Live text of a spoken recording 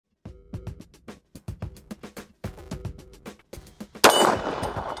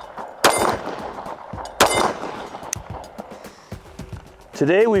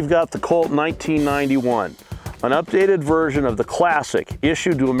Today we've got the Colt 1991, an updated version of the classic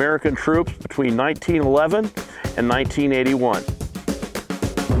issued to American troops between 1911 and 1981.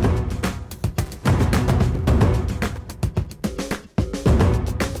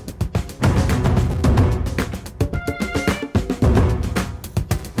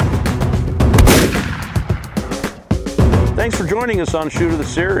 Thanks for joining us on Shoot of the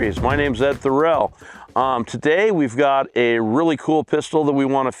Series. My name's Ed Thorell. Today we've got a really cool pistol that we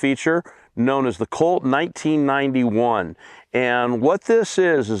want to feature known as the Colt 1991. And what this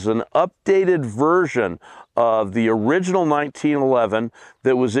is an updated version of the original 1911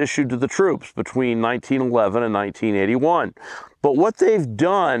 that was issued to the troops between 1911 and 1981. But what they've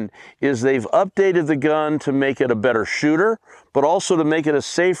done is they've updated the gun to make it a better shooter, but also to make it a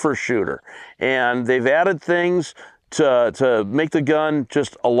safer shooter. And they've added things to make the gun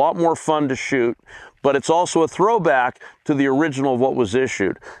just a lot more fun to shoot, but it's also a throwback to the original of what was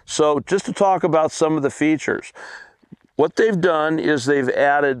issued. So just to talk about some of the features, what they've done is they've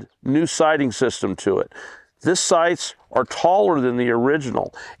added new sighting system to it. These sights are taller than the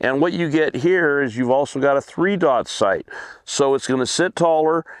original, and what you get here is you've also got a 3-dot sight. So it's going to sit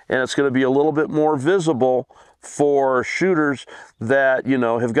taller and it's going to be a little bit more visible for shooters that, you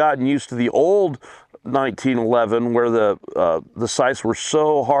know, have gotten used to the old 1911 where the sights were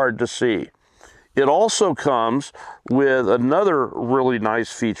so hard to see. It also comes with another really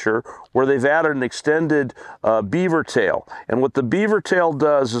nice feature where they've added an extended beaver tail. And what the beaver tail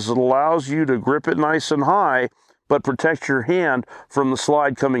does is it allows you to grip it nice and high, but protect your hand from the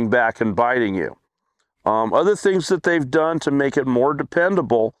slide coming back and biting you. Other things that they've done to make it more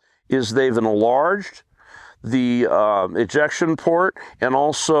dependable is they've enlarged the ejection port and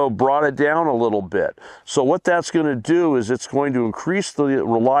also brought it down a little bit. So what that's going to do is it's going to increase the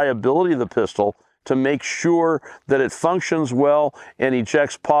reliability of the pistol to make sure that it functions well and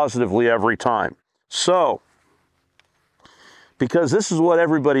ejects positively every time. So, because this is what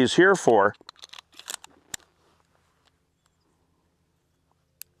everybody's here for,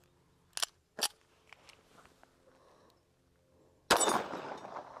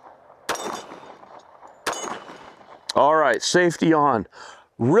 all right, safety on.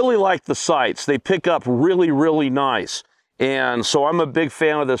 Really like the sights. They pick up really nice. And so I'm a big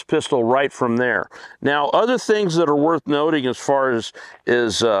fan of this pistol right from there. Now, other things that are worth noting as far as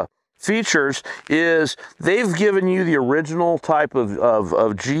features is they've given you the original type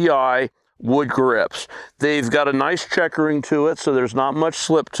of GI wood grips. They've got a nice checkering to it, so there's not much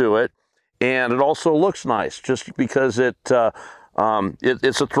slip to it. And it also looks nice just because it's a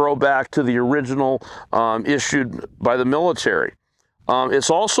throwback to the original issued by the military.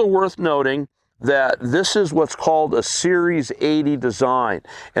 It's also worth noting that this is what's called a Series 80 design.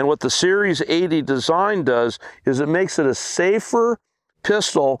 And what the Series 80 design does is it makes it a safer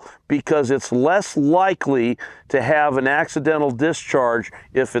pistol because it's less likely to have an accidental discharge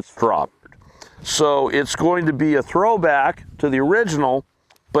if it's dropped. So it's going to be a throwback to the original,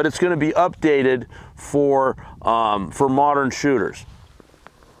 but it's going to be updated for modern shooters.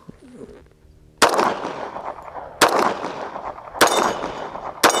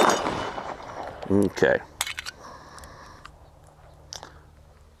 Okay.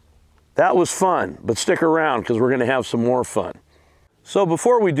 That was fun, but stick around because we're going to have some more fun. So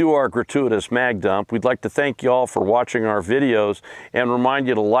before we do our gratuitous mag dump, we'd like to thank you all for watching our videos and remind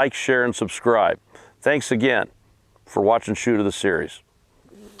you to like, share, and subscribe. Thanks again for watching Shoot of the Series.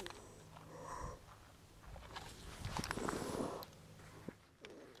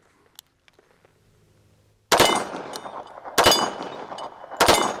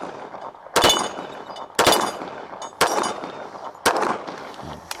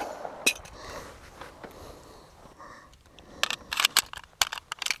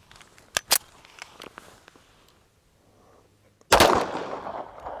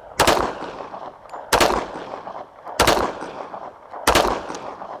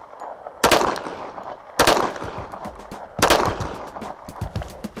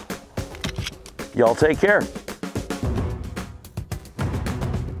 Y'all take care.